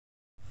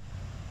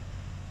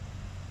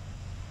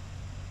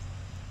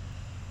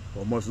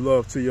Well, much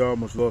love to y'all,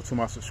 much love to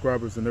my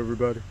subscribers and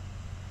everybody.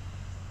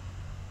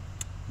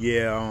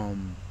 Yeah,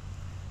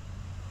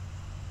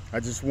 I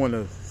just want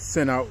to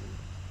send out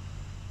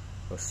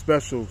a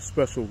special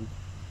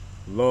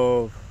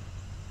love,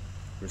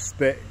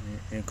 respect,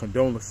 and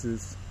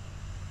condolences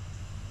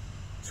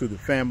to the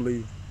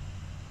family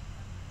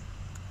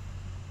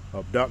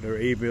of Dr.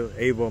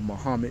 Ava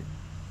Muhammad.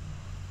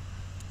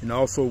 And I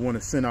also want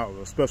to send out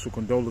a special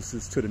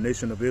condolences to the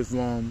Nation of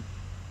Islam,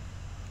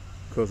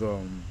 because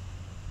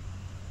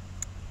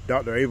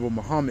Dr. Ava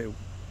Muhammad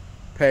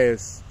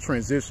passed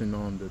transition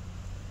on the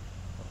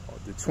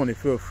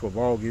 25th of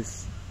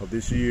August of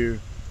this year,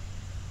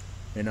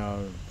 and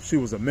she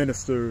was a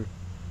minister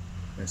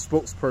and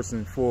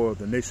spokesperson for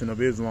the Nation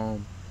of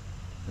Islam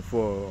and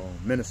for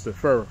Minister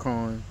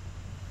Farrakhan.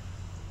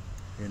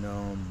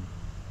 And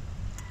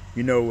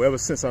you know, ever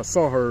since I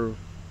saw her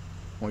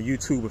on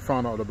YouTube and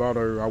found out about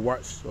her, I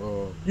watched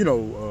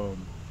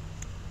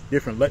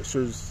different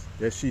lectures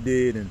that she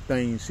did and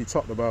things she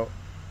talked about,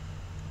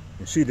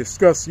 and she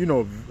discussed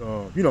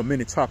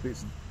many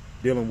topics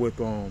dealing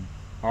with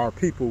our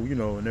people,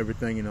 and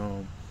everything.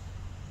 And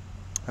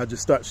I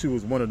just thought she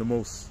was one of the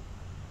most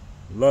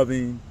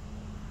loving,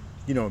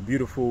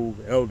 beautiful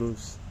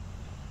elders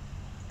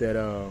that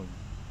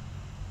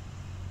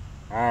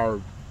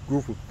our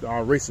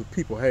race of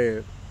people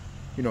had,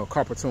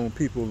 copper tone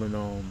people.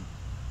 And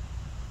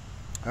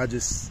I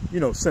just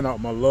sent out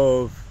my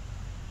love,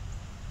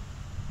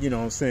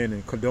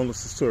 and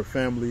condolences to her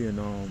family. And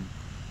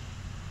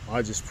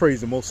I just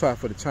praise the Most High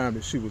for the time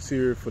that she was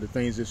here, for the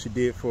things that she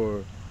did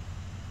for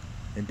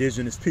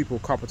indigenous people,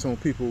 copper tone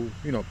people,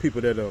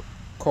 people that are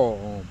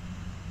called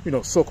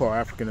so-called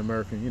African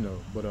American,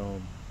 but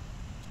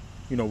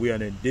we are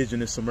the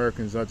indigenous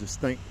Americans. I just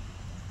thank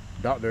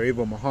Dr.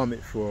 Ava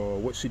Muhammad for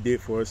what she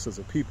did for us as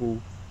a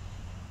people,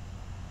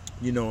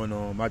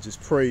 and I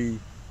just pray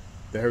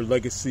that her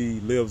legacy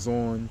lives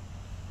on,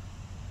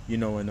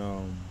 and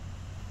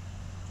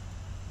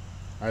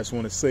I just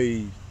want to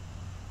say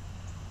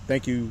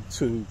thank you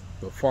to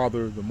the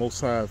Father, the Most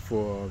High,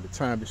 for the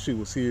time that she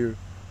was here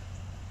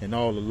and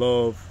all the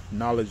love,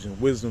 knowledge, and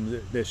wisdom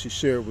that she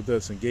shared with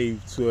us and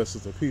gave to us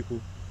as a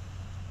people.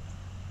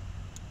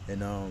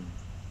 And I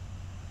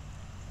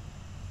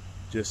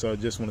just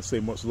want to say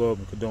much love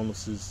and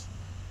condolences,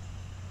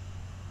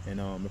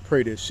 and I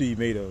pray that she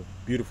made a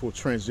beautiful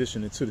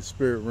transition into the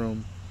spirit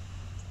realm.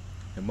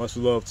 And much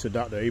love to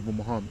Dr. Ava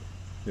Muhammad.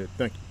 Yeah,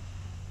 thank you.